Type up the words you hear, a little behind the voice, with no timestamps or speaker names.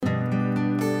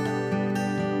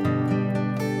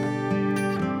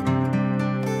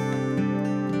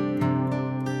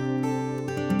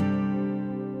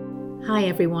Hi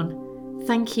everyone,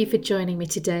 thank you for joining me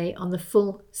today on the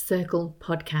Full Circle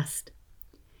podcast.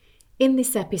 In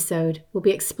this episode, we'll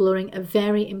be exploring a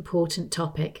very important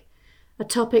topic, a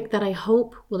topic that I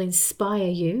hope will inspire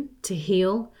you to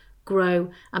heal,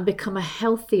 grow, and become a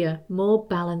healthier, more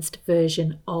balanced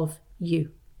version of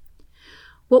you.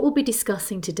 What we'll be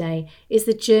discussing today is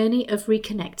the journey of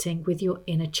reconnecting with your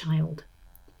inner child.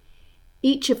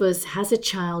 Each of us has a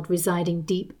child residing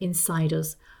deep inside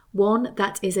us, one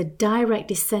that is a direct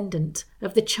descendant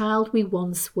of the child we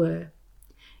once were.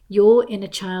 Your inner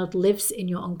child lives in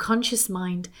your unconscious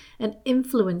mind and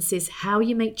influences how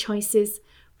you make choices,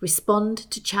 respond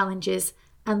to challenges,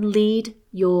 and lead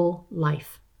your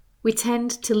life. We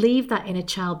tend to leave that inner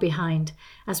child behind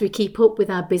as we keep up with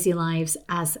our busy lives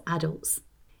as adults.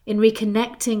 In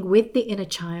reconnecting with the inner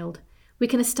child, we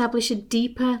can establish a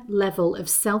deeper level of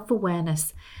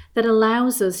self-awareness that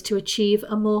allows us to achieve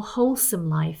a more wholesome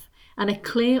life and a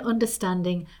clear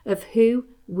understanding of who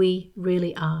we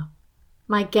really are.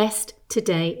 My guest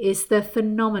today is the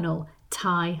phenomenal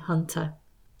Ty Hunter.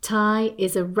 Ty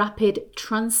is a rapid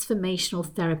transformational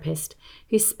therapist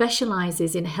who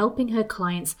specializes in helping her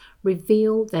clients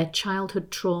reveal their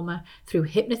childhood trauma through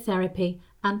hypnotherapy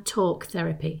and talk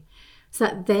therapy so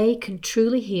that they can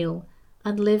truly heal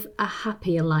and live a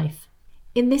happier life.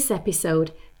 In this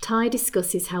episode, Ty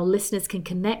discusses how listeners can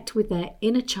connect with their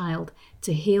inner child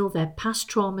to heal their past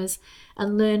traumas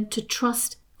and learn to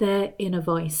trust their inner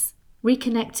voice.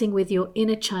 Reconnecting with your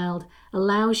inner child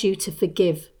allows you to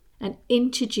forgive and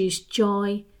introduce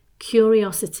joy,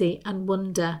 curiosity, and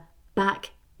wonder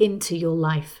back into your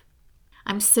life.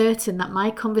 I'm certain that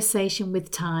my conversation with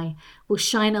Ty will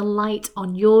shine a light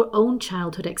on your own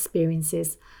childhood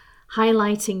experiences,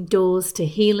 highlighting doors to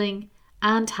healing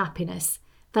and happiness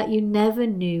that you never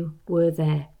knew were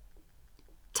there.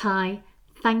 Ty,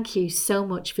 thank you so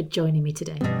much for joining me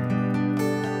today.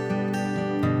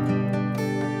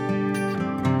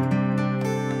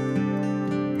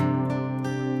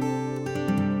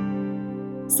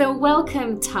 So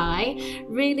welcome, Ty.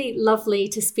 Really lovely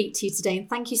to speak to you today. And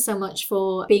thank you so much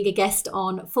for being a guest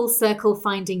on Full Circle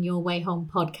Finding Your Way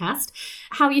Home podcast.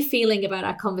 How are you feeling about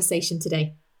our conversation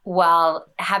today? Well,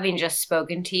 having just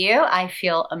spoken to you, I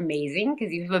feel amazing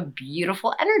because you have a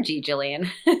beautiful energy, Jillian.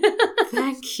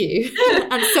 Thank you.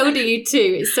 And so do you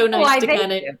too. It's so nice to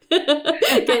kind of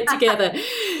get together.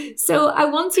 So I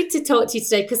wanted to talk to you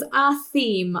today because our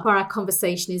theme for our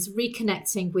conversation is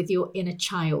reconnecting with your inner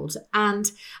child.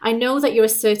 And I know that you're a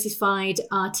certified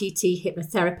RTT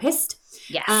hypnotherapist.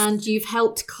 Yes. And you've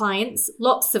helped clients,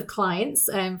 lots of clients,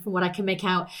 from what I can make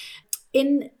out,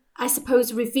 in I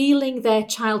suppose revealing their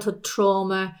childhood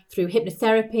trauma through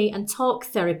hypnotherapy and talk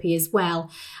therapy as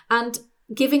well, and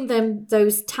giving them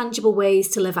those tangible ways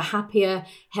to live a happier,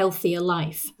 healthier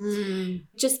life.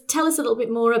 Just tell us a little bit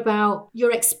more about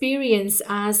your experience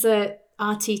as a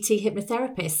RTT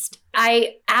hypnotherapist.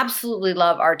 I absolutely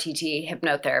love RTT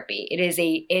hypnotherapy.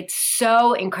 It's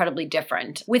so incredibly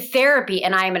different. With therapy,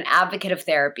 and I am an advocate of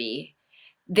therapy,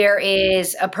 there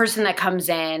is a person that comes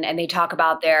in and they talk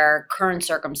about their current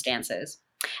circumstances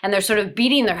and they're sort of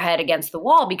beating their head against the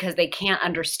wall because they can't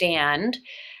understand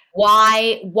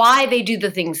why they do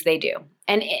the things they do.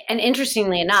 And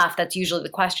interestingly enough, that's usually the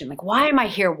question, like, why am I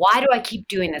here? Why do I keep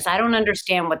doing this? I don't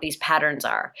understand what these patterns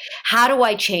are. How do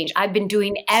I change? I've been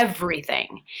doing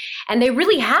everything. And they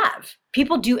really have.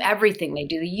 People do everything. They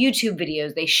do the YouTube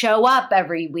videos. They show up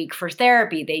every week for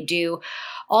therapy. They do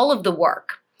all of the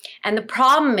work. And the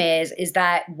problem is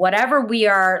that whatever we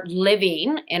are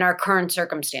living in our current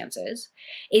circumstances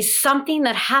is something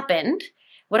that happened,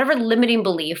 whatever limiting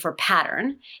belief or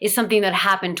pattern is something that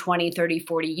happened 20, 30,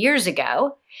 40 years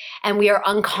ago, and we are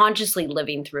unconsciously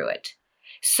living through it.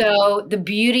 So the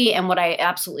beauty and what I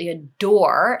absolutely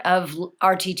adore of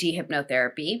RTT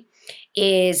hypnotherapy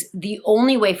is the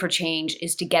only way for change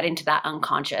is to get into that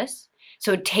unconscious.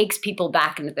 So it takes people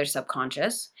back into their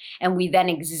subconscious, and we then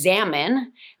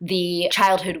examine the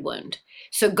childhood wound.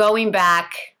 So going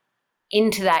back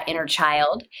into that inner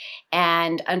child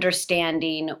and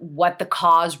understanding what the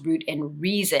cause, root, and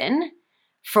reason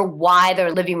for why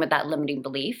they're living with that limiting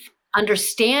belief,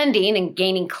 understanding and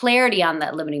gaining clarity on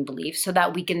that limiting belief so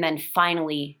that we can then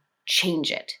finally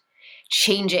change it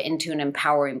into an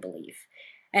empowering belief.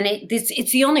 And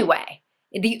it's the only way.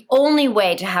 The only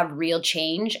way to have real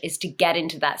change is to get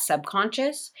into that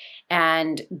subconscious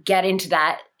and get into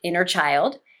that inner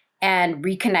child and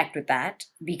reconnect with that,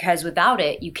 because without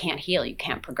it, you can't heal, you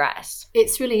can't progress.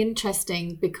 It's really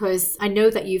interesting because I know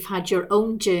that you've had your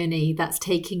own journey that's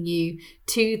taking you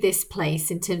to this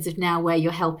place in terms of now where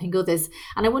you're helping others.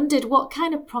 And I wondered what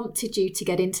kind of prompted you to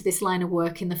get into this line of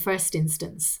work in the first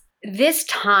instance? This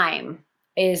time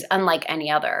is unlike any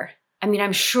other. I mean,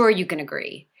 I'm sure you can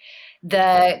agree.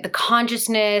 The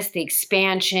consciousness, the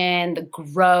expansion, the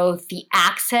growth, the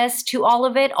access to all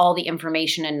of it, all the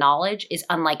information and knowledge is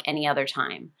unlike any other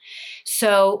time.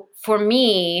 So for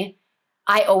me,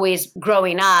 I always,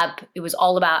 growing up, it was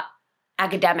all about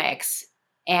academics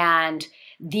and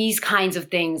these kinds of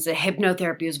things. The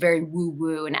hypnotherapy was very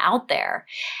woo-woo and out there.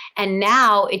 And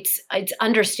now it's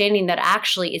understanding that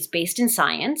actually it's based in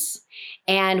science.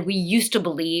 And we used to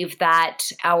believe that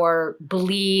our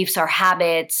beliefs, our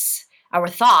habits, our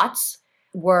thoughts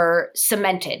were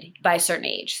cemented by a certain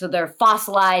age. So they're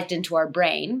fossilized into our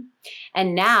brain.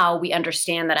 And now we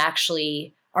understand that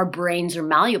actually our brains are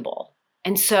malleable.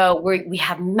 And so we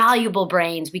have malleable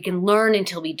brains. We can learn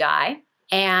until we die.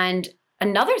 And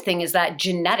another thing is that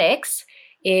genetics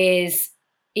it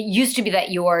used to be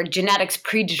that your genetics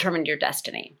predetermined your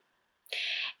destiny.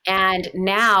 And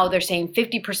now they're saying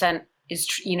 50%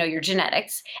 is, your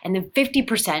genetics, and then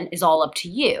 50% is all up to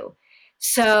you.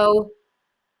 So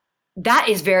that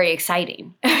is very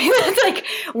exciting. It's like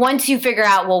once you figure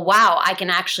out, well, wow, I can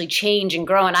actually change and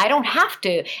grow, and I don't have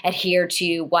to adhere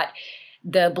to what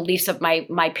the beliefs of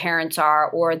my parents are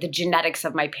or the genetics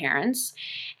of my parents.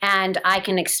 And I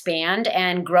can expand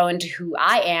and grow into who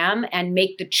I am and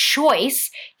make the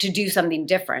choice to do something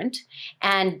different.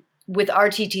 And with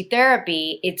RTT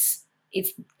therapy, it's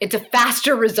a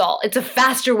faster result. It's a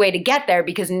faster way to get there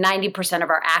because 90% of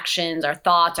our actions, our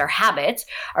thoughts, our habits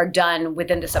are done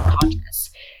within the subconscious.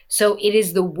 So it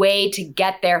is the way to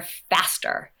get there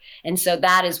faster. And so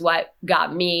that is what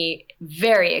got me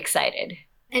very excited.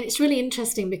 And it's really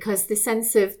interesting because the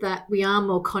sense of that we are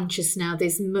more conscious now,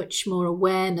 there's much more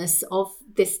awareness of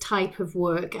this type of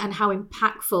work and how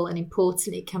impactful and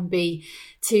important it can be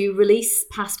to release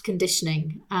past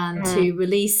conditioning and to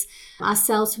release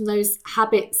ourselves from those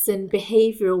habits and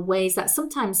behavioral ways that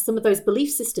sometimes some of those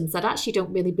belief systems that actually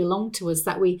don't really belong to us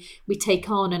that we take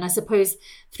on. And I suppose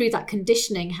through that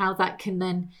conditioning, how that can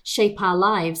then shape our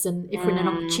lives. And if we're in an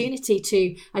opportunity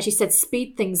to, as you said,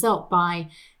 speed things up by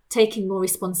taking more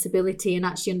responsibility and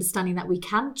actually understanding that we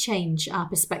can change our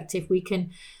perspective, we can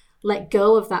let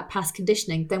go of that past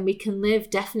conditioning, then we can live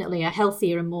definitely a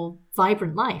healthier and more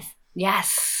vibrant life.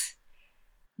 Yes.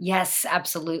 Yes,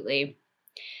 absolutely.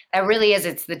 That really is.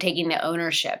 It's the taking the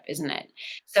ownership, isn't it?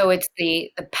 So it's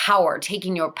the power,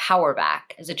 taking your power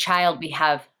back. As a child, we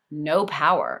have no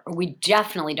power, or we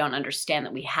definitely don't understand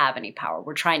that we have any power.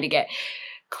 We're trying to get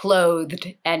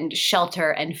clothed and shelter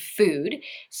and food.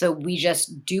 So we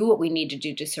just do what we need to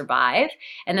do to survive.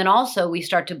 And then also we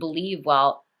start to believe,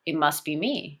 well, it must be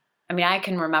me. I mean, I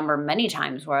can remember many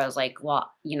times where I was like, well,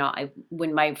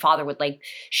 when my father would like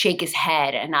shake his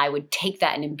head and I would take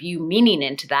that and imbue meaning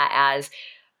into that as,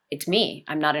 it's me.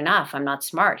 I'm not enough. I'm not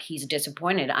smart. He's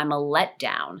disappointed. I'm a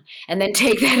letdown. And then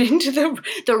take that into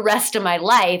the rest of my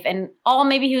life. And all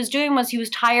maybe he was doing was he was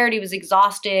tired. He was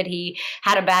exhausted. He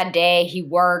had a bad day. He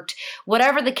worked.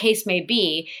 Whatever the case may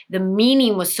be, the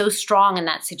meaning was so strong in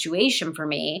that situation for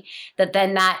me that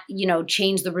then that,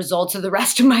 changed the results of the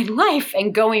rest of my life.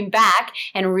 And going back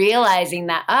and realizing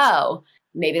that, oh,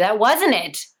 maybe that wasn't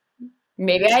it.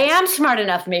 Maybe I am smart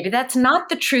enough. Maybe that's not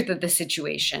the truth of the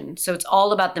situation. So it's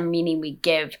all about the meaning we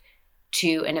give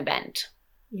to an event.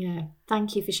 Yeah,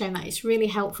 thank you for sharing that. It's really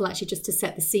helpful actually just to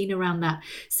set the scene around that.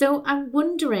 So I'm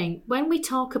wondering, when we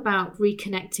talk about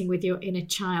reconnecting with your inner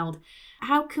child,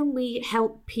 how can we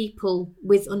help people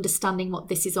with understanding what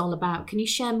this is all about? Can you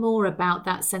share more about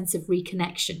that sense of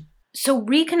reconnection? So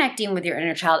reconnecting with your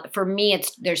inner child, for me,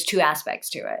 there's two aspects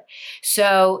to it.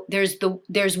 So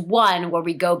there's one where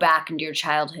we go back into your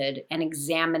childhood and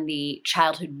examine the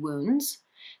childhood wounds.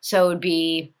 So it would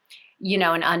be, an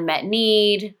unmet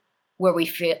need where we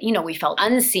feel, we felt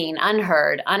unseen,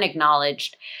 unheard,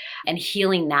 unacknowledged, and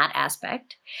healing that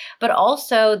aspect. But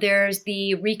also there's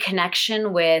the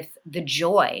reconnection with the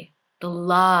joy, the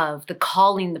love, the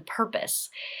calling, the purpose.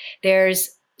 There's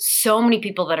so many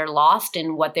people that are lost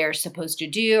in what they're supposed to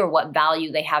do or what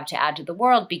value they have to add to the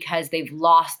world because they've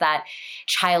lost that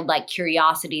childlike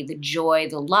curiosity, the joy,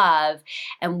 the love.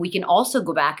 And we can also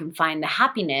go back and find the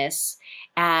happiness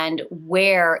and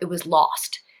where it was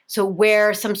lost. So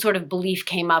where some sort of belief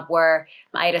came up where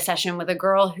I had a session with a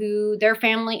girl who her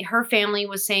family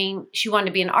was saying she wanted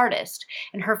to be an artist.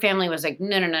 And her family was like,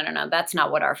 no, that's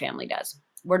not what our family does.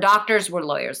 We're doctors, we're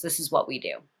lawyers. This is what we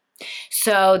do.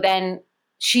 So then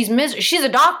she's a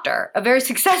doctor, a very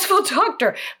successful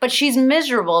doctor, but she's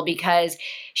miserable because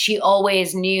she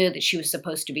always knew that she was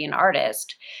supposed to be an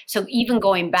artist. So even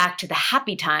going back to the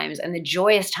happy times and the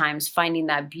joyous times, finding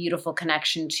that beautiful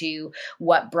connection to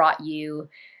what brought you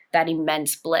that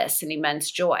immense bliss and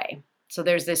immense joy. So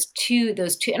there's those two,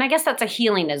 and I guess that's a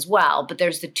healing as well, but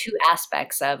there's the two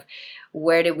aspects of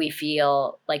where did we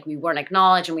feel like we weren't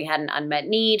acknowledged and we had an unmet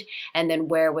need? And then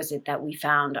where was it that we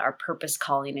found our purpose,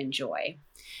 calling, and joy?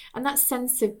 And that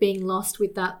sense of being lost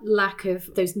with that lack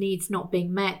of those needs not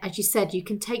being met, as you said, you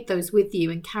can take those with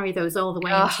you and carry those all the way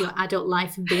into your adult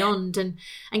life and beyond,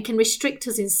 and can restrict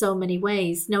us in so many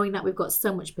ways, knowing that we've got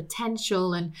so much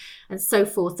potential and so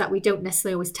forth that we don't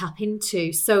necessarily always tap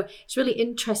into. So it's really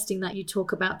interesting that you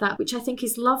talk about that, which I think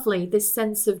is lovely, this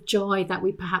sense of joy that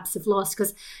we perhaps have lost.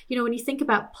 Because, when you think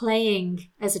about playing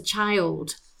as a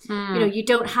child, you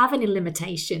don't have any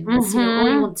limitations. All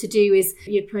you want to do is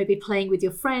you're maybe playing with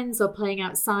your friends or playing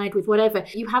outside with whatever.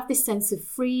 You have this sense of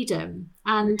freedom.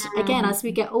 And again, as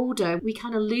we get older, we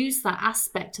kind of lose that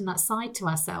aspect and that side to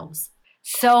ourselves.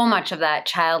 So much of that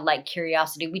childlike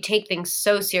curiosity. We take things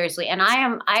so seriously. And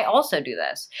I also do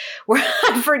this where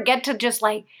I forget to just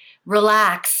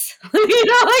relax,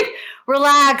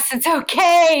 relax. It's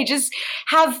okay. Just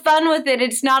have fun with it.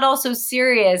 It's not all so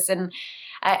serious. And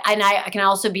I can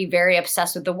also be very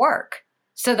obsessed with the work.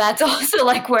 So that's also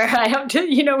where I have to,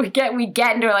 we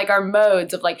get into our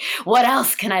modes of what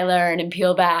else can I learn and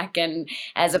peel back, and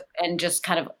just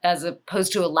kind of as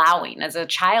opposed to allowing. As a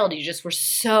child, you just were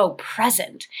so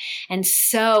present and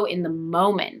so in the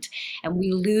moment, and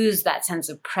we lose that sense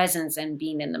of presence and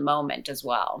being in the moment as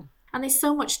well. And there's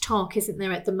so much talk, isn't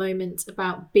there, at the moment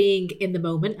about being in the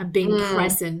moment and being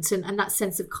present, and that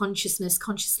sense of consciousness,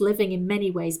 conscious living in many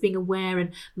ways, being aware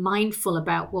and mindful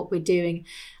about what we're doing.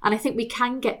 And I think we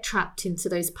can get trapped into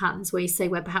those patterns where you say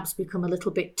where perhaps we become a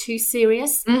little bit too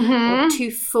serious or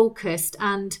too focused.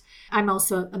 And I'm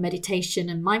also a meditation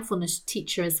and mindfulness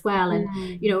teacher as well. And,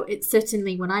 it's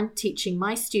certainly when I'm teaching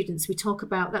my students, we talk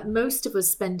about that most of us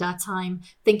spend our time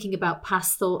thinking about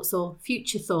past thoughts or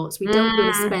future thoughts. We don't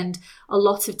really spend a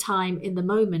lot of time in the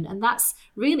moment. And that's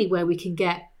really where we can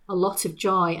get a lot of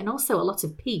joy and also a lot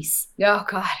of peace. Oh,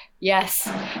 God. Yes.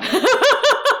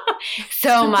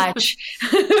 So much.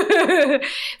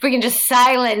 If we can just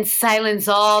silence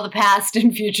all the past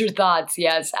and future thoughts.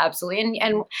 Yes, absolutely.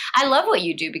 And I love what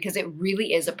you do because it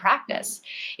really is a practice.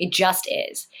 It just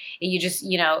is. You just,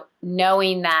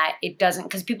 knowing that it doesn't,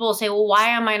 because people will say, well, why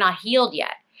am I not healed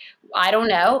yet? I don't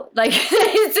know.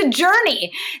 It's a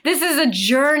journey. This is a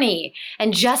journey,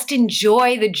 and just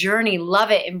enjoy the journey.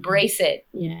 Love it. Embrace it.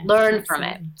 Yeah, learn absolutely. from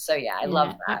it. So I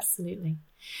love that. Absolutely.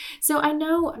 So I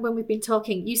know when we've been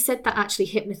talking, you said that actually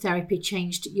hypnotherapy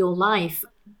changed your life.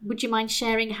 Would you mind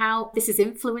sharing how this has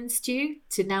influenced you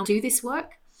to now do this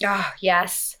work? Oh,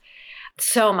 yes.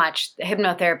 So much.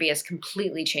 Hypnotherapy has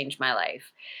completely changed my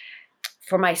life.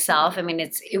 For myself,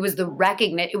 it was the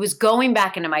recognition. It was going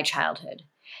back into my childhood,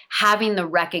 having the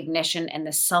recognition and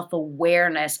the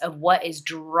self-awareness of what is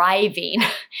driving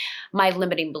my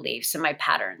limiting beliefs and my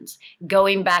patterns,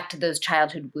 going back to those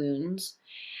childhood wounds,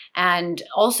 and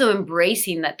also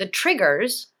embracing that the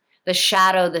triggers, the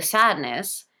shadow, the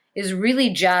sadness, is really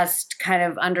just kind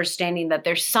of understanding that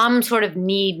there's some sort of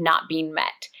need not being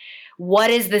met. What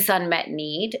is this unmet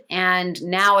need? And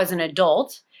now as an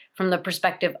adult, from the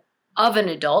perspective of an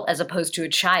adult as opposed to a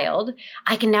child,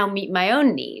 I can now meet my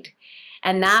own need.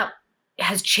 And that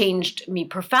has changed me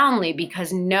profoundly,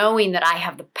 because knowing that I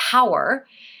have the power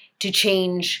to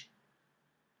change,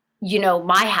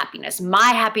 my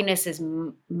happiness is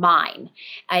mine.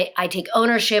 I take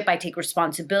ownership, I take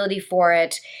responsibility for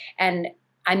it, and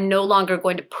I'm no longer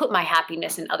going to put my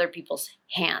happiness in other people's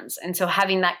hands. And so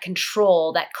having that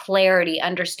control, that clarity,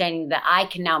 understanding that I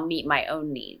can now meet my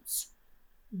own needs,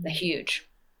 huge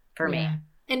for me.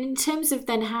 And in terms of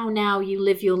then how now you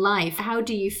live your life, how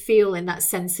do you feel in that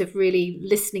sense of really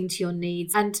listening to your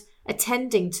needs and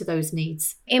attending to those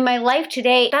needs? In my life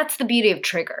today, that's the beauty of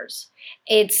triggers.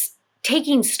 It's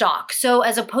taking stock. So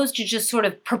as opposed to just sort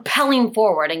of propelling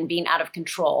forward and being out of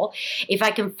control, if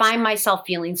I can find myself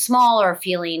feeling small or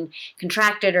feeling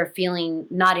contracted or feeling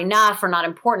not enough or not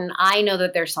important, I know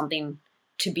that there's something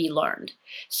to be learned.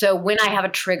 So when I have a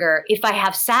trigger, if I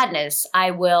have sadness,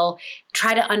 I will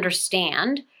try to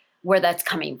understand where that's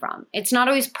coming from. It's not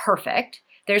always perfect.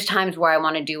 There's times where I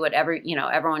want to do what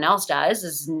everyone else does,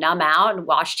 is numb out and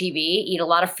watch TV, eat a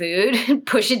lot of food,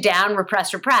 push it down,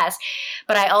 repress.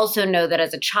 But I also know that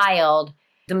as a child,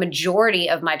 the majority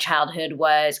of my childhood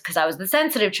was, because I was the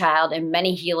sensitive child, and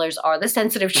many healers are the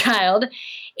sensitive child,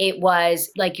 it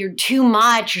was like, you're too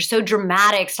much, you're so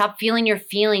dramatic, stop feeling your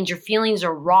feelings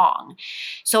are wrong.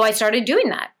 So I started doing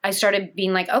that. I started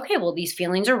being like, okay, well, these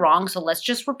feelings are wrong, so let's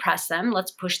just repress them,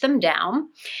 let's push them down.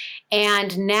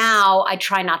 And now I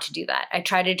try not to do that. I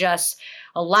try to just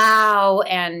allow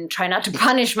and try not to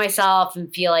punish myself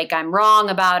and feel like I'm wrong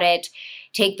about it.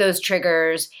 Take those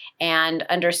triggers and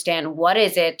understand what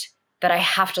is it that I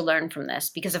have to learn from this.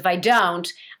 Because if I don't,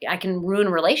 I can ruin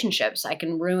relationships. I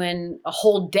can ruin a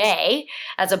whole day,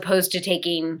 as opposed to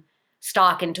taking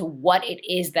stock into what it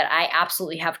is that I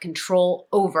absolutely have control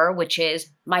over, which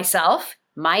is myself,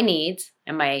 my needs,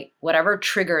 and my whatever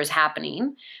trigger is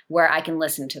happening, where I can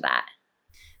listen to that.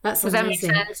 That's Does amazing.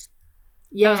 that make sense?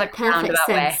 Yeah, that was like perfect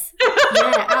sense. way.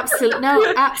 Yeah, absolutely.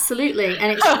 No, absolutely.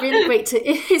 And it's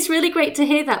really great to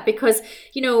hear that, because,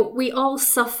 you know, we all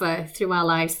suffer through our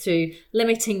lives through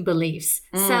limiting beliefs,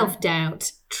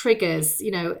 self-doubt, triggers,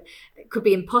 you know, it could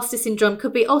be imposter syndrome,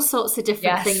 could be all sorts of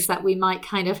different things that we might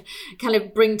kind of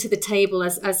bring to the table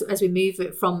as we move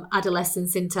it from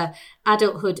adolescence into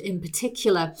adulthood in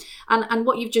particular. And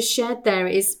what you've just shared there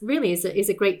is really is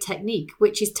a great technique,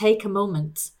 which is take a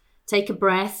moment, take a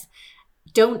breath.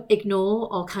 Don't ignore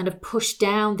or kind of push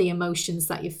down the emotions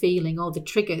that you're feeling or the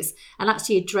triggers, and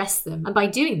actually address them. And by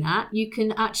doing that, you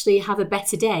can actually have a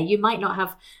better day. You might not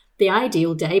have the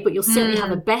ideal day, but you'll certainly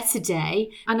have a better day.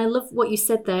 And I love what you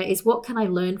said there is, what can I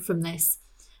learn from this?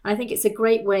 And I think it's a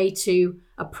great way to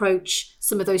approach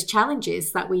some of those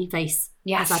challenges that we face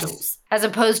as adults. As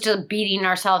opposed to beating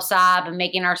ourselves up and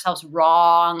making ourselves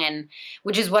wrong, and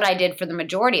which is what I did for the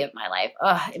majority of my life.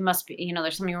 It must be, you know,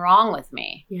 there's something wrong with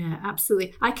me. Yeah,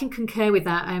 absolutely. I can concur with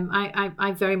that.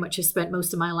 I very much have spent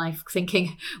most of my life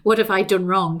thinking, what have I done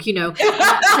wrong? You know,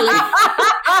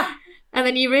 actually. And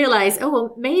then you realize, oh,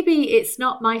 well, maybe it's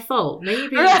not my fault.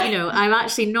 Maybe, you know, I'm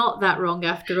actually not that wrong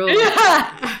after all.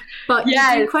 Yeah. But you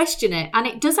do question it. And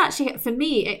it does actually, for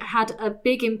me, it had a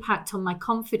big impact on my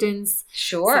confidence,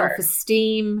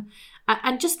 self-esteem,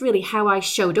 and just really how I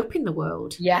showed up in the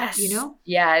world. Yes. You know?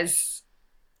 Yes.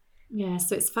 Yeah,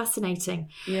 so it's fascinating.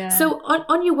 Yeah. So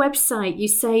on your website, you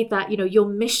say that, you know, your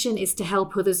mission is to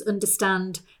help others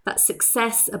understand that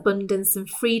success, abundance, and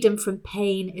freedom from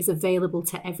pain is available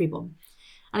to everyone.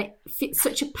 And it's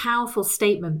such a powerful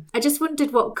statement. I just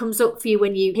wondered what comes up for you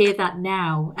when you hear that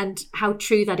now, and how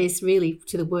true that is really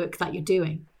to the work that you're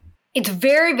doing. It's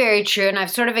very, very true. And I've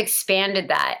sort of expanded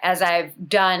that as I've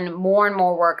done more and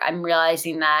more work. I'm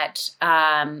realizing that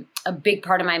a big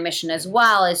part of my mission as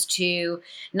well is to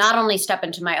not only step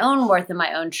into my own worth and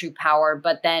my own true power,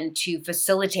 but then to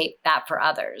facilitate that for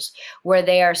others, where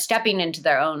they are stepping into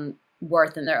their own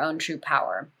worth and their own true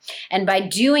power. And by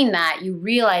doing that, you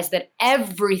realize that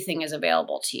everything is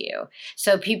available to you.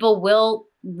 So people will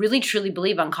really truly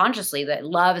believe unconsciously that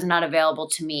love is not available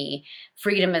to me,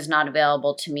 freedom is not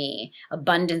available to me,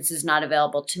 abundance is not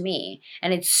available to me.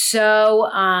 And it's so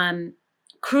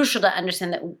crucial to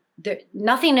understand that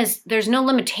there's no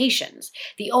limitations.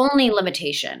 The only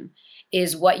limitation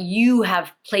is what you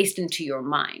have placed into your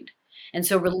mind. And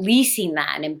so releasing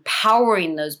that and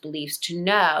empowering those beliefs to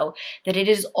know that it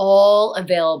is all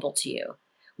available to you.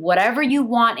 Whatever you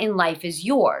want in life is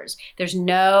yours. There's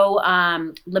no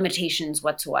limitations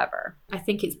whatsoever. I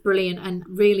think it's brilliant, and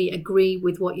really agree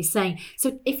with what you're saying.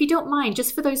 So if you don't mind,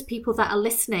 just for those people that are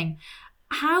listening,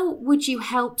 how would you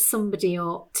help somebody,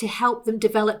 or to help them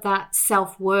develop that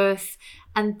self-worth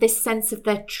and this sense of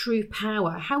their true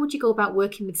power? How would you go about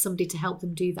working with somebody to help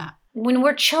them do that? When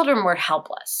we're children, we're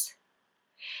helpless.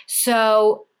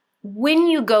 So when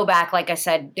you go back, like I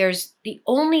said, there's the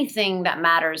only thing that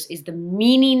matters is the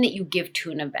meaning that you give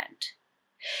to an event.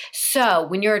 So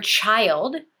when you're a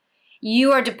child,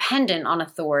 you are dependent on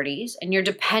authorities and you're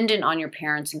dependent on your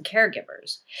parents and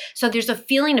caregivers. So there's a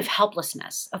feeling of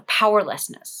helplessness, of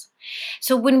powerlessness.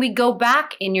 So when we go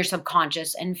back in your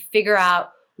subconscious and figure out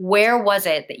where was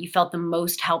it that you felt the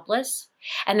most helpless,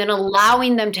 and then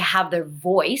allowing them to have their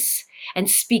voice and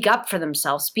speak up for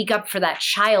themselves, speak up for that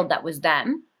child that was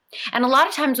them. And a lot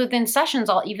of times within sessions,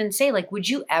 I'll even say, like, would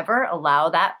you ever allow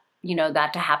that, you know,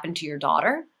 that to happen to your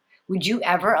daughter? Would you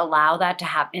ever allow that to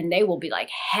happen? And they will be like,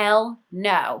 hell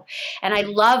no. And I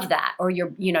love that. Or your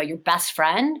best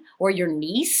friend or your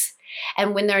niece.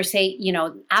 And when they're say,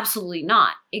 absolutely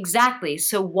not. Exactly.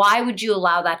 So why would you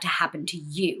allow that to happen to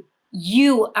you?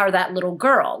 You are that little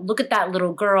girl. Look at that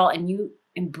little girl and you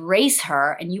embrace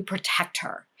her and you protect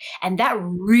her. And that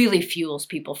really fuels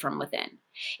people from within.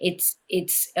 It's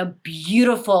a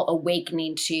beautiful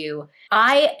awakening to,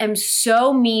 I am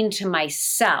so mean to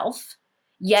myself,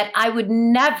 yet I would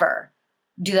never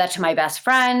do that to my best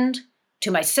friend, to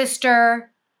my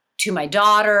sister, to my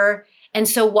daughter. And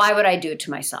so why would I do it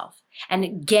to myself?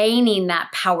 And gaining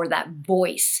that power, that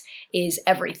voice is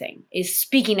everything, is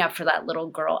speaking up for that little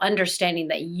girl, understanding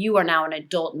that you are now an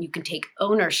adult and you can take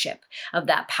ownership of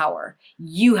that power.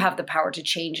 You have the power to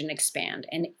change and expand,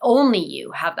 and only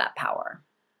you have that power.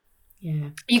 Yeah.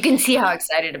 You can see how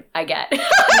excited I get.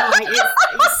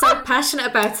 You're so passionate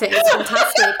about it. It's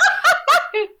fantastic.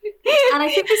 And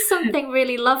I think there's something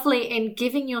really lovely in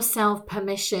giving yourself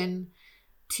permission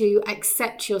to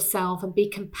accept yourself and be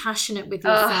compassionate with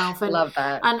yourself. And love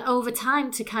that. And over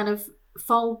time to kind of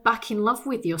fall back in love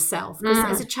with yourself. Because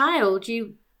as a child,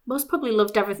 you most probably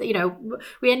loved everything. You know,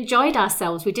 we enjoyed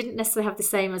ourselves. We didn't necessarily have the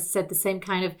same, as I said, the same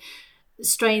kind of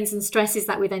strains and stresses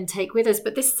that we then take with us.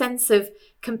 But this sense of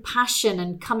compassion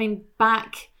and coming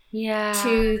back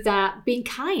to that, being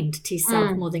kind to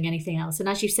yourself more than anything else. And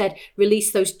as you said,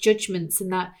 release those judgments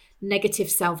and that negative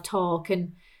self-talk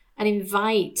and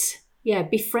invite,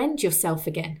 befriend yourself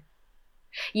again.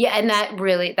 Yeah, and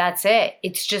that's it.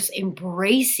 It's just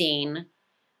embracing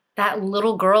that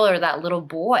little girl or that little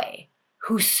boy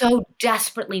who so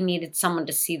desperately needed someone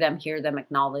to see them, hear them,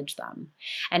 acknowledge them.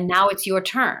 And now it's your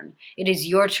turn. It is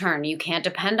your turn. You can't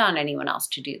depend on anyone else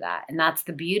to do that. And that's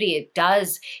the beauty. It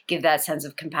does give that sense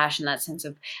of compassion, that sense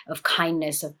of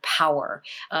kindness, of power,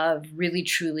 of really,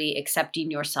 truly accepting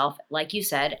yourself, like you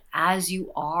said, as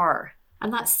you are.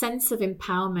 And that sense of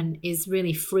empowerment is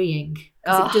really freeing.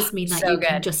 Because it does mean that you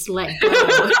can just let go.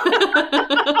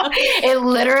 It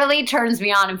literally turns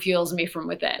me on and fuels me from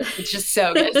within. It's just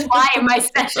so good. It's why in my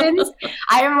sessions,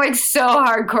 I am like so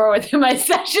hardcore within my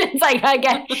sessions. Like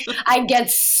I get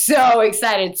so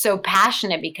excited, so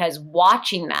passionate, because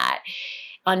watching that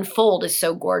unfold is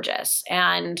so gorgeous.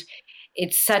 And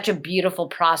it's such a beautiful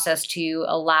process to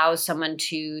allow someone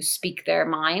to speak their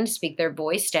mind, speak their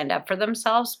voice, stand up for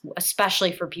themselves,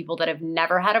 especially for people that have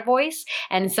never had a voice.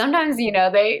 And sometimes,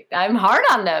 I'm hard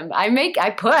on them.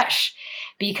 I push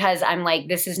because I'm like,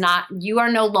 you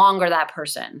are no longer that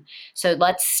person. So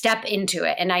let's step into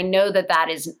it. And I know that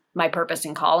is my purpose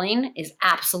and calling, is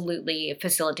absolutely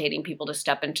facilitating people to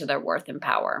step into their worth and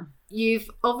power. You've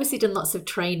obviously done lots of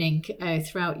training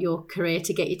throughout your career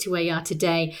to get you to where you are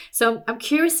today. So I'm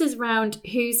curious around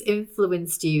who's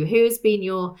influenced you, who has been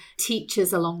your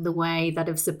teachers along the way that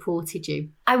have supported you?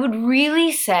 I would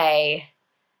really say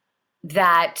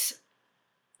that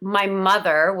my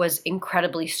mother was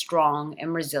incredibly strong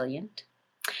and resilient.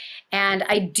 And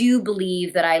I do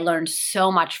believe that I learned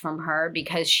so much from her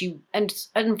because and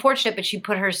unfortunate, but she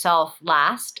put herself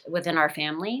last within our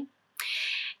family.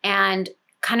 And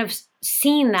kind of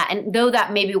seeing that, and though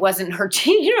that maybe wasn't her,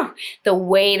 the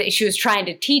way that she was trying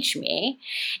to teach me,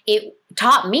 it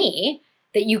taught me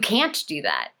that you can't do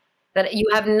that you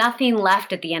have nothing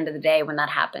left at the end of the day when that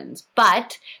happens.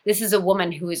 But this is a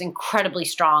woman who is incredibly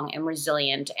strong and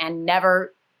resilient and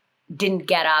didn't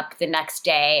get up the next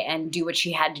day and do what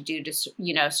she had to do to,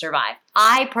 survive.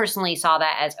 I personally saw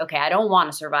that as, okay, I don't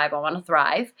want to survive. I want to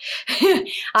thrive.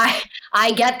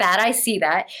 I get that. I see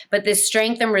that. But this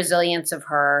strength and resilience of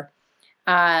her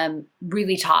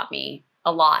really taught me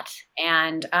a lot.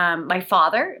 And my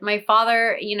father,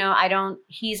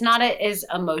 he's not as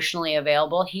emotionally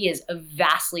available. He is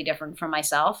vastly different from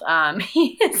myself.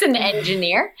 He is an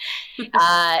engineer.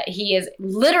 He is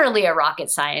literally a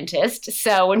rocket scientist.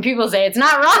 So when people say it's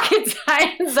not rocket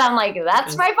science, I'm like,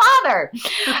 that's my father.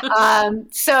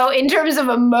 So in terms of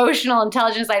emotional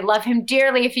intelligence, I love him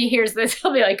dearly. If he hears this,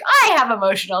 he'll be like, I have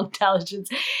emotional intelligence.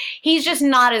 He's just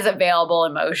not as available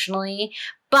emotionally.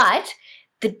 But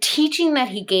the teaching that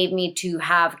he gave me to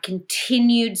have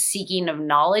continued seeking of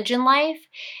knowledge in life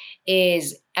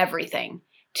is everything.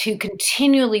 To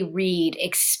continually read,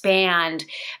 expand,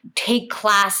 take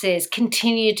classes,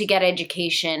 continue to get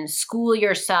education, school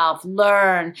yourself,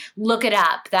 learn, look it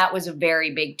up. That was a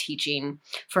very big teaching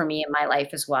for me in my life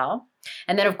as well.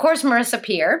 And then, of course, Marissa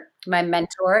Peer, my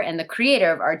mentor and the creator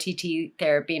of RTT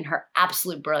Therapy, and her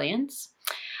absolute brilliance.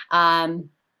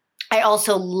 I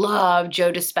also love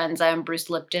Joe Dispenza and Bruce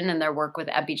Lipton and their work with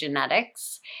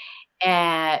epigenetics.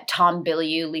 And Tom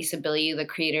Bilyeu, Lisa Bilyeu, the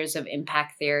creators of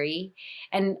Impact Theory.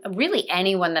 And really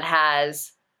anyone that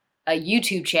has a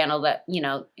YouTube channel that,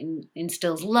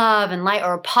 instills love and light,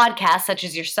 or a podcast such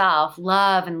as yourself,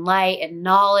 love and light and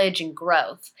knowledge and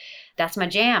growth. That's my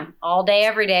jam. All day,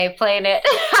 every day, playing it.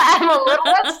 I'm a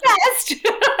little obsessed.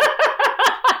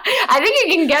 I think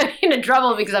it can get me into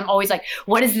trouble because I'm always like,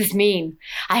 what does this mean?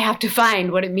 I have to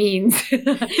find what it means.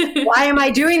 Why am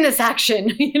I doing this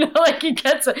action? I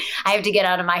have to get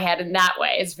out of my head in that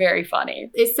way. It's very funny.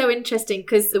 It's so interesting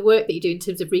because the work that you do in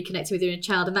terms of reconnecting with your inner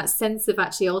child and that sense of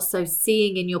actually also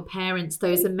seeing in your parents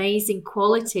those amazing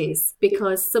qualities,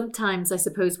 because sometimes I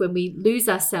suppose when we lose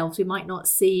ourselves, we might not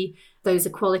see those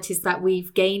are qualities that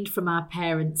we've gained from our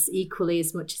parents equally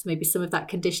as much as maybe some of that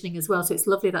conditioning as well. So it's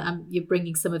lovely that you're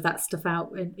bringing some of that stuff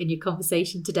out in your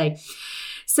conversation today.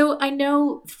 So I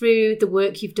know through the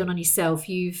work you've done on yourself,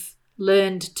 you've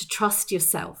learned to trust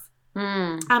yourself.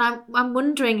 Mm. And I'm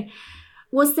wondering,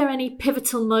 was there any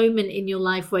pivotal moment in your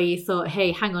life where you thought,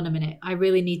 hey, hang on a minute, I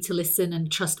really need to listen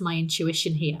and trust my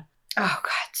intuition here? Oh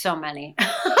God, so many.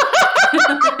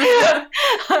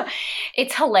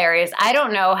 It's hilarious. I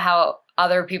don't know how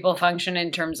other people function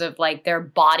in terms of like their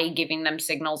body giving them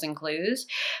signals and clues,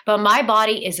 but my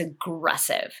body is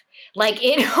aggressive. Like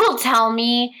it will tell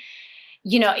me,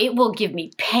 it will give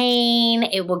me pain.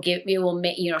 It will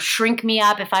shrink me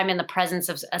up if I'm in the presence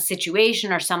of a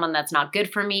situation or someone that's not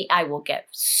good for me. I will get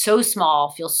so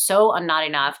small, feel so not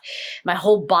enough. My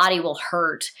whole body will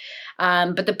hurt.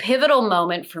 But the pivotal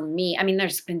moment for me, I mean,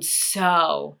 there's been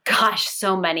so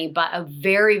many, but a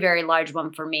very, very large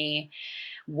one for me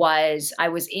was I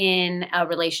was in a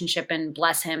relationship, and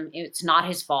bless him, it's not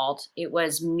his fault. It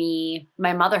was me.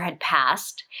 My mother had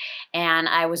passed, and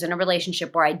I was in a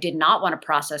relationship where I did not want to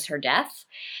process her death.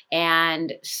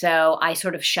 And so I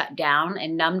sort of shut down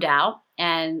and numbed out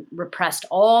and repressed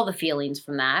all the feelings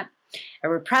from that. I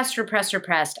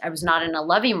repressed. I was not in a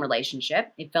loving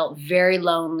relationship. It felt very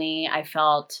lonely. I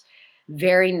felt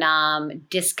very numb,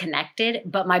 disconnected,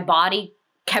 but my body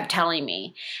kept telling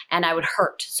me, and I would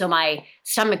hurt. So my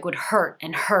stomach would hurt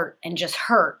and just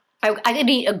hurt. I could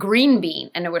eat a green bean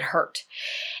and it would hurt.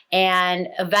 And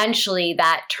eventually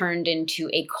that turned into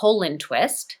a colon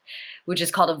twist, which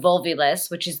is called a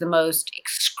volvulus, which is the most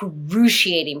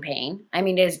excruciating pain. I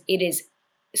mean, it is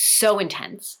so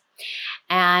intense.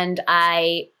 And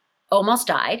I almost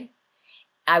died.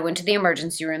 I went to the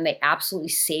emergency room. They absolutely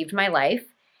saved my life.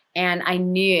 And I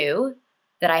knew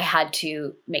that I had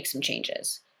to make some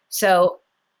changes. So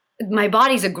my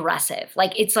body's aggressive.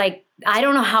 Like, it's like, I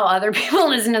don't know how other people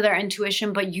listen to their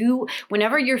intuition, but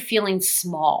whenever you're feeling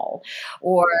small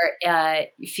or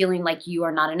feeling like you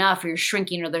are not enough or you're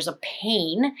shrinking or there's a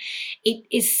pain, it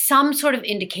is some sort of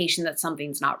indication that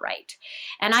something's not right.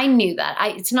 And I knew that.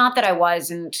 It's not that I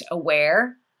wasn't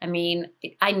aware. I mean,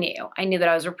 I knew that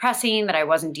I was repressing, that I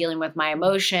wasn't dealing with my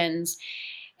emotions.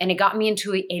 And it got me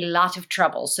into a lot of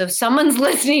trouble. So if someone's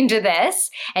listening to this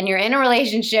and you're in a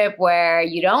relationship where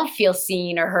you don't feel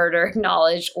seen or heard or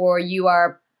acknowledged, or you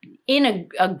are in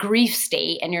a grief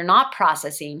state and you're not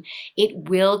processing, it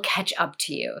will catch up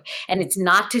to you. And it's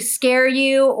not to scare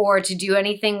you or to do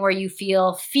anything where you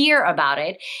feel fear about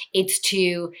it. It's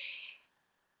to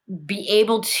be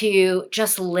able to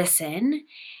just listen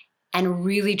and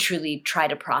really, truly try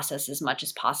to process as much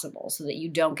as possible so that you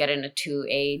don't get into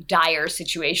a dire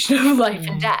situation of life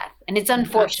and death. And it's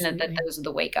unfortunate that those are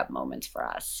the wake-up moments for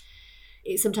us.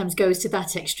 It sometimes goes to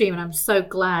that extreme, and I'm so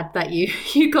glad that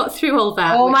you got through all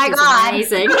that. Oh my God.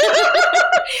 Amazing.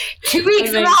 2 weeks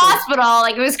in the hospital,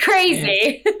 like it was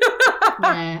crazy.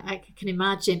 Yeah, I can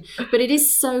imagine. But it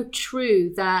is so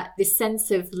true that this sense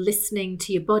of listening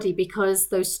to your body, because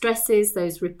those stresses,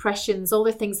 those repressions, all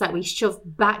the things that we shove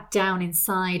back down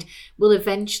inside will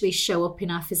eventually show up in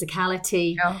our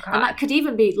physicality. Oh, and that could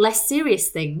even be less serious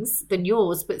things than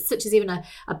yours, but such as even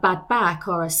a bad back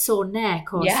or a sore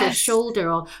neck or a sore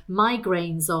shoulder or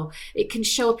migraines, or it can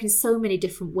show up in so many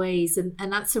different ways. And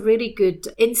that's a really good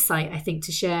insight, I think,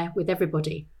 to share with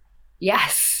everybody.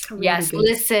 Yes. Really yes. good.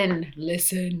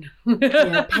 Listen.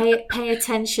 Yeah, pay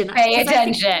attention. Pay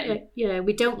attention.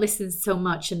 We don't listen so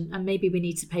much, and maybe we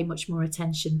need to pay much more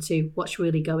attention to what's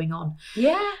really going on.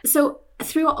 Yeah. So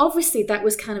obviously that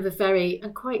was kind of a very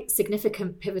and quite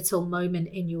significant pivotal moment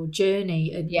in your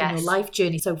journey and in your life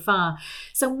journey so far.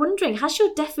 So I'm wondering, has your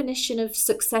definition of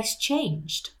success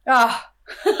changed? Oh.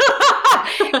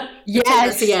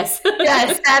 Yes. Yes.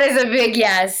 Yes, that is a big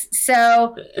yes.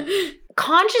 So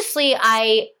consciously,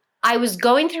 I was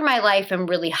going through my life and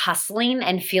really hustling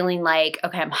and feeling like,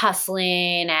 okay, I'm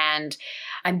hustling and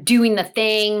I'm doing the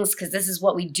things because this is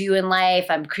what we do in life.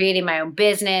 I'm creating my own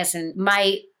business. And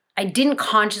I didn't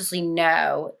consciously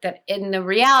know that in the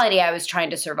reality, I was trying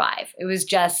to survive. It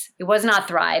was not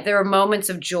thrive. There were moments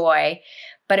of joy,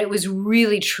 but it was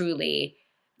really, truly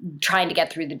trying to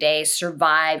get through the day,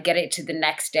 survive, get it to the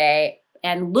next day,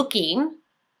 and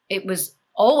it was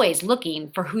always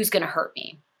looking for who's going to hurt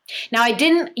me. Now,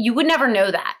 you would never know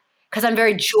that because I'm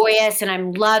very joyous and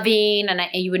I'm loving, and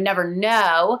you would never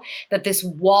know that this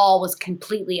wall was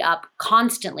completely up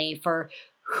constantly for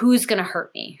who's going to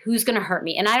hurt me,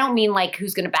 And I don't mean like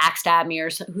who's going to backstab me or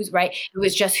who's right. It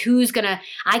was just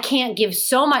I can't give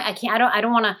so much. I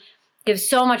don't want to give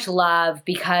so much love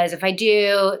because if I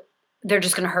do, they're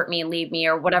just going to hurt me and leave me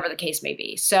or whatever the case may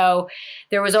be. So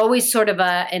there was always sort of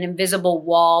an invisible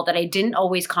wall that I didn't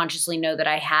always consciously know that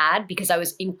I had because I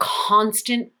was in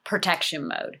constant protection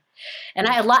mode. And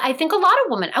I think a lot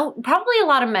of women, probably a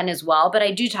lot of men as well, but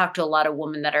I do talk to a lot of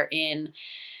women that are in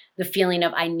the feeling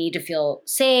of I need to feel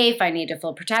safe, I need to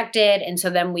feel protected. And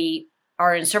so then we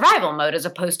are in survival mode as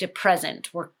opposed to present.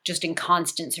 We're just in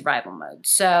constant survival mode.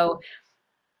 So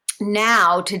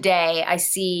now today I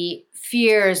see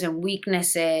fears and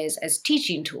weaknesses as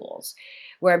teaching tools,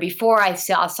 where before I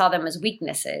saw them as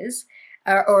weaknesses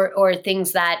or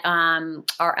things that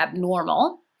are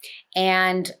abnormal.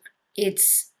 And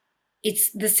it's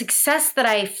the success that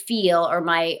I feel, or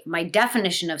my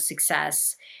definition of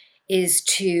success is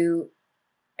to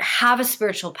have a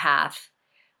spiritual path,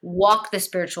 walk the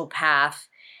spiritual path,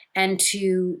 and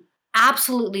to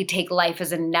absolutely take life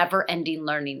as a never-ending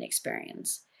learning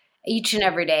experience. Each and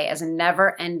every day as a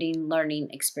never-ending learning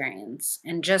experience.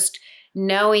 And just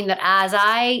knowing that as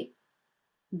I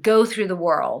go through the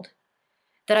world,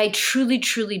 that I truly,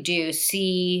 truly do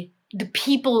see the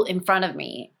people in front of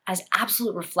me as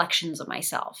absolute reflections of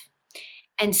myself.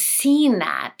 And seeing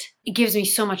that, it gives me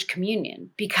so much communion,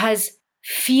 because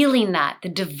feeling that, the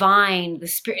divine, the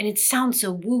spirit, and it sounds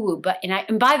so woo-woo,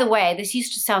 and by the way, this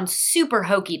used to sound super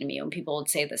hokey to me when people would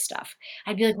say this stuff.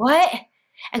 I'd be like, what?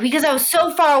 And because I was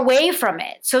so far away from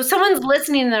it. So someone's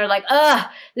listening and they're like,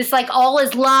 this like all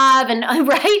is love. And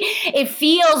right? It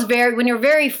feels when you're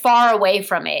very far away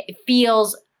from it, it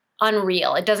feels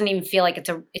unreal. It doesn't even feel like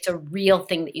it's a real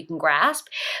thing that you can grasp,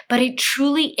 but it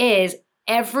truly is.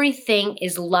 Everything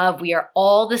is love. We are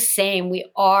all the same. We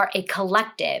are a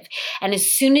collective. And as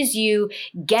soon as you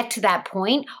get to that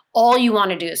point, all you want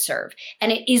to do is serve.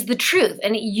 And it is the truth.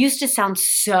 And it used to sound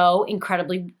so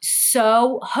incredibly,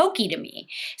 so hokey to me.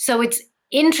 So it's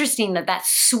interesting that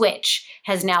switch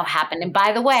has now happened. And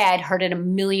by the way, I'd heard it a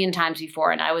million times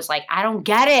before. And I was like, I don't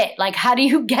get it. Like, how do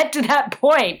you get to that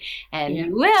point? And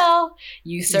you will.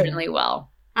 You certainly will.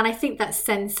 And I think that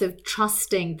sense of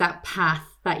trusting that path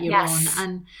that you're on.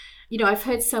 And, I've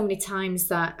heard so many times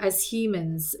that as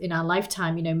humans in our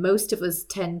lifetime, most of us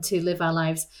tend to live our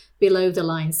lives below the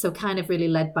line. So kind of really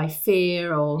led by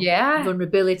fear or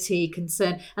vulnerability,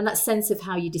 concern. And that sense of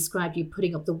how you described you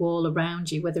putting up the wall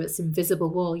around you, whether it's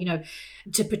invisible wall,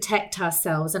 to protect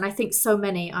ourselves. And I think so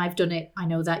many, I've done it. I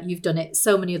know that you've done it.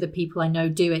 So many other people I know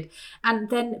do it. And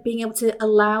then being able to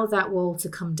allow that wall to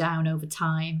come down over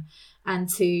time, and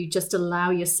to just allow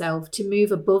yourself to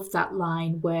move above that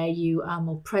line where you are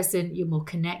more present, you're more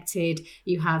connected,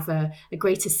 you have a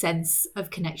greater sense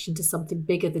of connection to something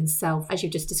bigger than self, as you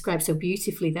just described so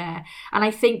beautifully there. And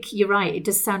I think you're right, it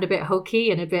does sound a bit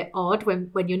hokey and a bit odd when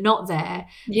you're not there.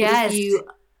 Yes.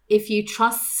 If you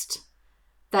trust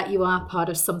that you are part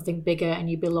of something bigger and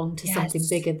you belong to something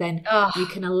bigger, then you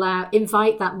can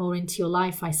invite that more into your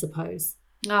life, I suppose.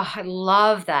 Oh, I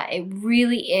love that. It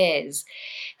really is.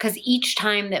 Because each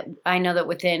time that I know that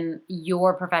within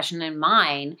your profession and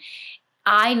mine,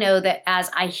 I know that as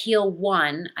I heal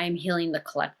one, I'm healing the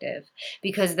collective,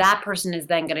 because that person is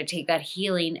then going to take that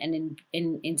healing and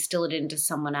instill it into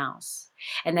someone else.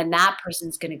 And then that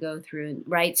person's going to go through,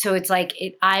 right? So it's like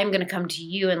I'm going to come to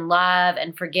you in love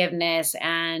and forgiveness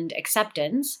and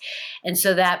acceptance. And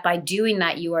so that by doing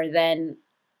that, you are then,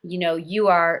 you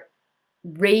are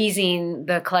raising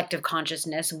the collective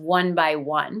consciousness one by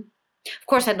one. Of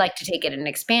course, I'd like to take it and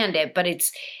expand it, but it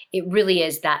really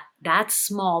is that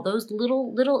small, those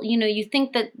little, you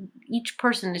think that each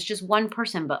person is just one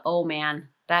person, but oh man,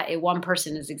 that one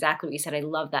person is exactly what you said. I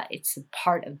love that. It's a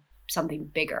part of something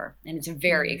bigger, and it's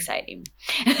very exciting.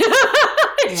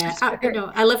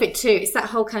 I love it too. It's that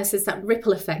whole kind of says that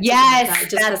ripple effect. Yes, it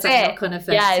just has that knock-on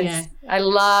effect. Yes, I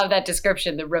love that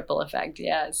description, the ripple effect.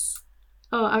 Yes.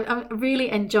 Oh, I'm really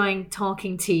enjoying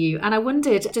talking to you. And I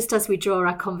wondered, just as we draw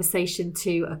our conversation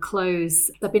to a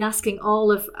close, I've been asking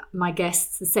all of my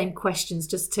guests the same questions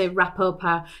just to wrap up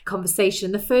our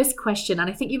conversation. The first question, and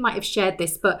I think you might have shared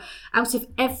this, but out of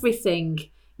everything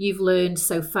you've learned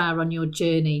so far on your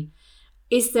journey,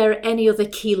 is there any other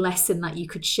key lesson that you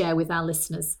could share with our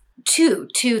listeners? Two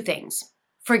things.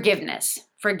 Forgiveness.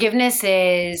 Forgiveness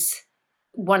is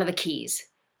one of the keys.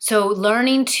 So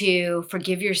learning to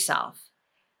forgive yourself.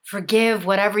 Forgive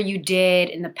whatever you did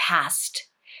in the past.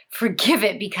 Forgive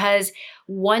it, because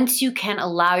once you can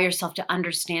allow yourself to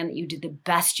understand that you did the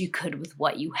best you could with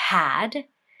what you had,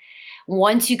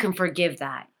 once you can forgive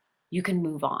that, you can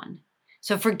move on.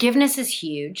 So forgiveness is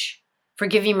huge.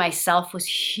 Forgiving myself was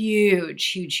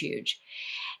huge, huge, huge.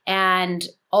 And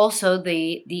also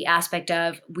the aspect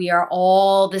of we are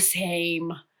all the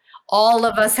same. All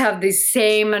of us have the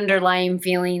same underlying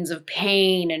feelings of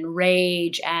pain and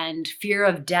rage and fear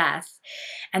of death,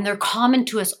 and they're common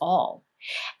to us all.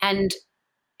 And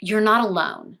you're not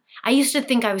alone. I used to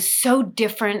think I was so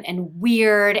different and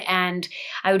weird, and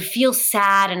I would feel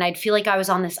sad, and I'd feel like I was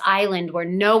on this island where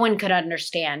no one could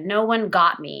understand. No one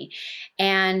got me.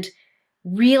 And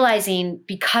realizing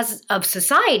because of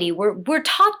society, we're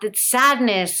taught that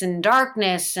sadness and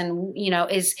darkness and,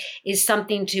 is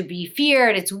something to be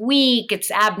feared. It's weak,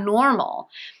 it's abnormal.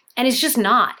 And it's just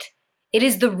not. It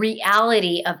is the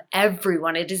reality of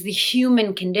everyone. It is the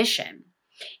human condition.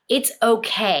 It's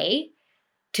okay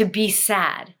to be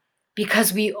sad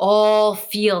because we all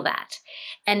feel that.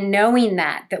 And knowing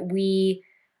that we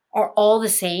are all the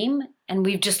same and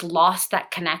we've just lost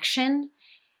that connection,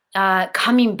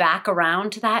 coming back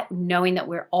around to that, knowing that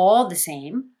we're all the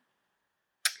same,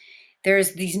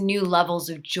 there's these new levels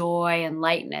of joy and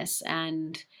lightness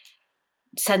and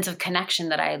sense of connection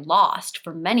that I lost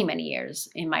for many, many years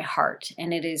in my heart.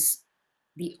 And it is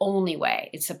the only way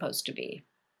it's supposed to be.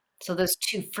 So those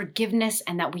two, forgiveness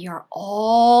and that we are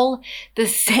all the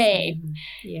same.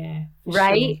 Yeah.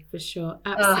 Right? For sure.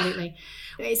 Absolutely.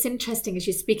 It's interesting as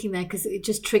you're speaking there because it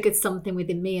just triggered something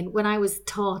within me. And when I was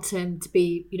taught to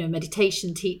be,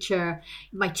 meditation teacher,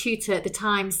 my tutor at the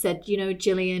time said,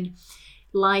 Gillian,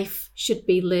 life should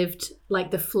be lived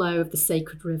like the flow of the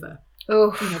sacred river.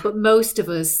 Oh, but most of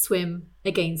us swim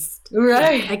against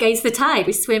the tide.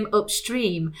 We swim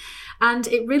upstream. And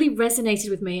it really resonated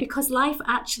with me because life,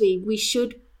 actually, we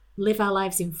should live our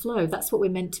lives in flow. That's what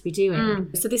we're meant to be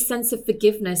doing. So this sense of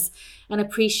forgiveness and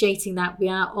appreciating that we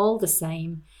are all the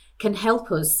same can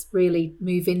help us really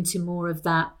move into more of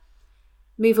that,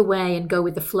 move away and go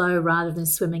with the flow rather than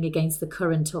swimming against the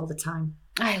current all the time.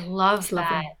 I love that.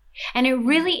 Lovely. And it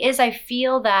really is, I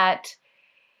feel that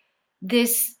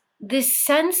this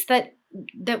sense that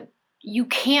you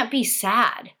can't be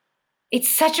sad. It's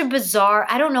such a bizarre,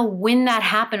 I don't know when that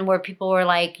happened where people were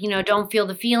like, don't feel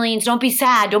the feelings, don't be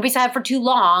sad for too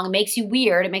long. It makes you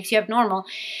weird. It makes you abnormal.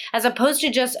 As opposed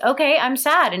to just, okay, I'm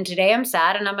sad and today I'm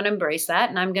sad and I'm going to embrace that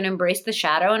and I'm going to embrace the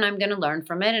shadow and I'm going to learn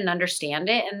from it and understand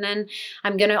it. And then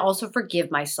I'm going to also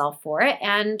forgive myself for it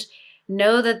and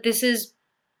know that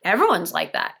everyone's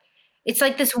like that. It's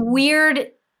like this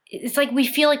weird, it's like we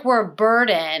feel like we're a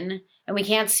burden and we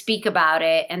can't speak about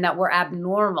it and that we're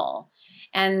abnormal.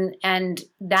 And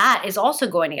that is also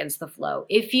going against the flow.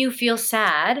 If you feel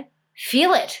sad,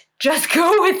 feel it. Just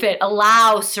go with it.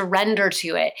 Allow, surrender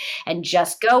to it and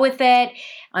just go with it,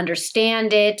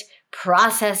 understand it,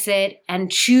 process it, and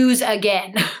choose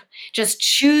again. Just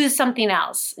choose something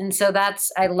else. And so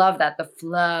I love that, the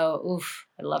flow. Oof,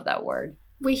 I love that word.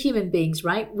 We're human beings,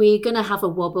 right? We're going to have a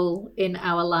wobble in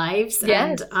our lives.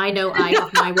 Yes. And I know I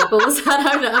have my wobbles.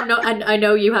 And I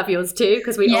know you have yours too,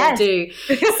 because we all do.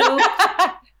 So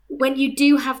when you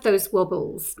do have those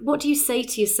wobbles, what do you say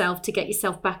to yourself to get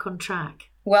yourself back on track?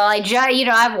 Well, I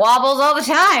have wobbles all the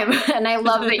time. And I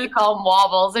love that you call them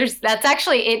wobbles. That's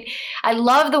actually it. I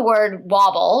love the word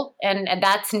wobble, and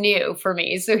that's new for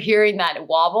me. So hearing that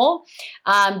wobble,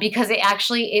 because it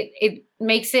actually, it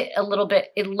makes it a little bit,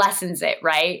 it lessens it,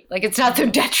 right? Like it's not so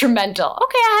detrimental.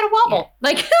 Okay, I had a wobble. Yeah.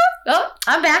 Like, oh,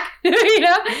 I'm back,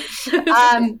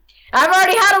 I've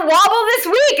already had a wobble this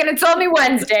week and it's only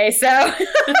Wednesday. So,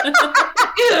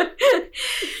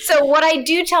 so what I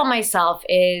do tell myself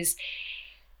is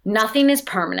nothing is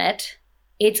permanent.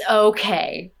 It's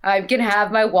okay. I can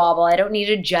have my wobble. I don't need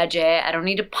to judge it. I don't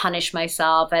need to punish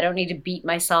myself. I don't need to beat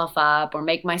myself up or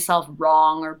make myself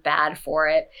wrong or bad for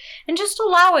it. And just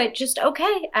allow it. Just,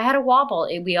 okay, I had a wobble.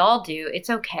 We all do. It's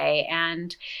okay.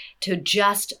 And to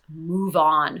just move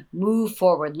on, move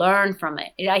forward, learn from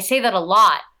it. I say that a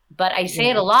lot, but I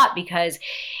say it a lot because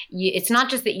it's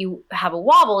not just that you have a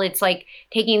wobble. It's like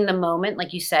taking the moment,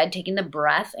 like you said, taking the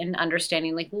breath and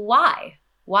understanding like, why?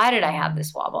 Why did I have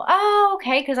this wobble? Oh,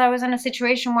 okay, because I was in a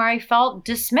situation where I felt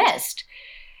dismissed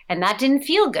and that didn't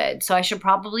feel good. So I should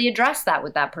probably address that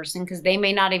with that person because they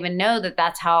may not even know that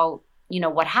that's how,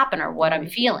 what happened or what I'm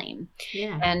feeling.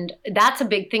 Yeah. And that's a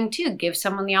big thing too. Give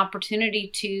someone the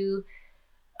opportunity to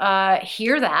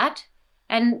hear that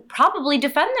and probably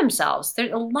defend themselves.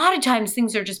 There's a lot of times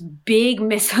things are just big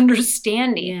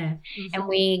misunderstanding. Yeah. Mm-hmm. And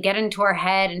we get into our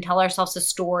head and tell ourselves a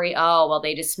story. Oh, well,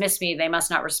 they dismiss me. They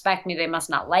must not respect me. They must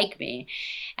not like me.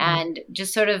 And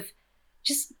just sort of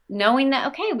just knowing that,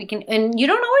 okay, we can, and you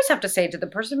don't always have to say it to the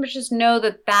person, but just know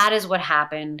that that is what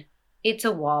happened. It's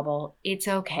a wobble. It's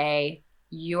okay.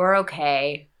 You're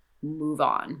okay. Move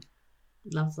on.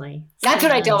 Lovely. That's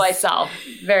what I tell myself.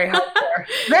 Very hardcore.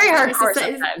 Very hardcore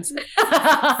sometimes.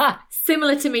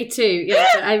 Similar to me too. Yeah,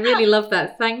 I really love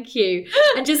that. Thank you.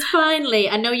 And just finally,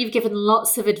 I know you've given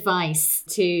lots of advice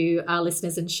to our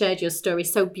listeners and shared your story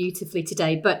so beautifully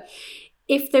today. But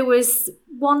if there was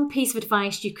one piece of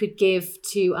advice you could give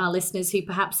to our listeners who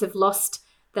perhaps have lost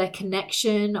their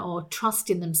connection or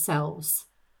trust in themselves,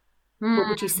 what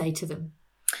would you say to them?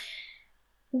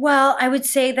 Well, I would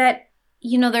say that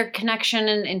their connection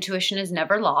and intuition is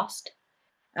never lost.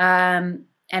 And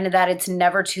that it's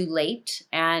never too late.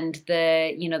 And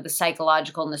the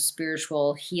psychological and the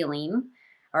spiritual healing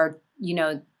are,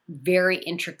 very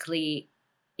intricately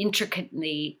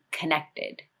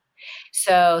connected.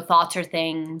 So thoughts are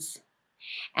things.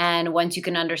 And once you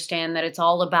can understand that it's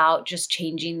all about just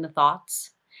changing the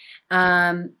thoughts,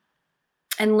 and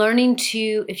learning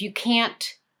to, if you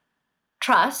can't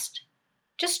trust,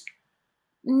 just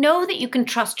know that you can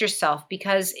trust yourself,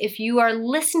 because if you are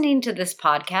listening to this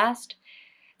podcast,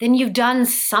 then you've done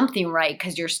something right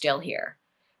because you're still here.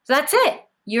 So that's it.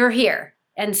 You're here.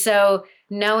 And so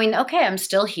knowing, okay, I'm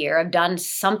still here. I've done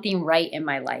something right in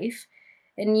my life.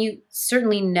 And you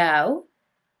certainly know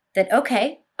that,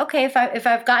 okay, if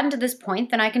I've gotten to this point,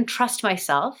 then I can trust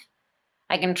myself.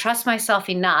 I can trust myself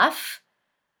enough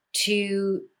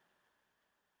to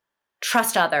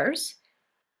trust others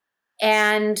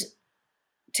and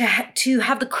to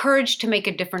have the courage to make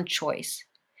a different choice,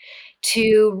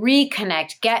 to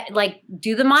reconnect,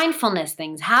 do the mindfulness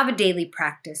things, have a daily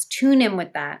practice, tune in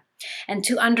with that, and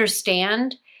to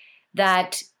understand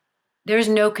that there's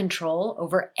no control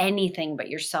over anything but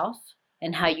yourself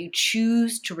and how you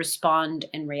choose to respond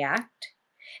and react.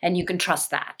 And you can trust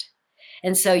that.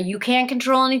 And so you can't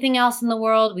control anything else in the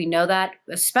world. We know that,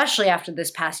 especially after this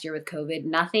past year with COVID,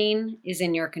 nothing is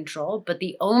in your control, but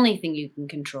the only thing you can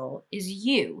control is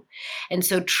you. And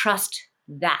so trust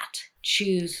that.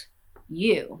 Choose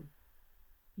you.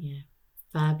 Yeah,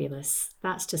 fabulous.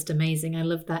 That's just amazing. I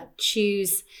love that.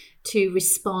 Choose to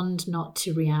respond, not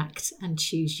to react, and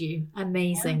choose you.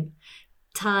 Amazing. Yeah.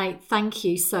 Ty, thank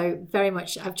you so very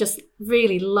much. I've just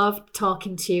really loved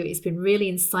talking to you. It's been really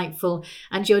insightful,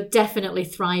 and you're definitely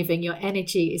thriving. Your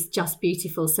energy is just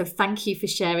beautiful. So thank you for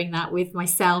sharing that with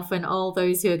myself and all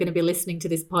those who are going to be listening to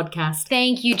this podcast.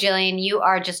 Thank you, Jillian. You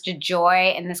are just a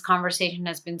joy, and this conversation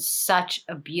has been such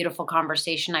a beautiful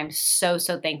conversation. I'm so,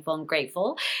 so thankful and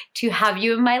grateful to have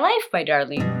you in my life, my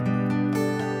darling.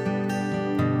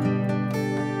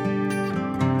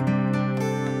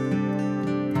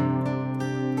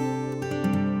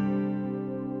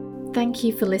 Thank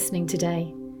you for listening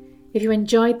today. If you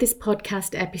enjoyed this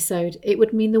podcast episode, it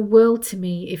would mean the world to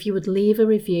me if you would leave a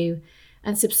review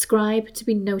and subscribe to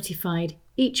be notified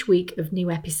each week of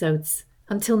new episodes.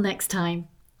 Until next time,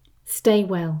 stay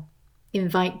well,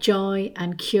 invite joy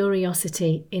and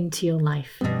curiosity into your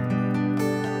life.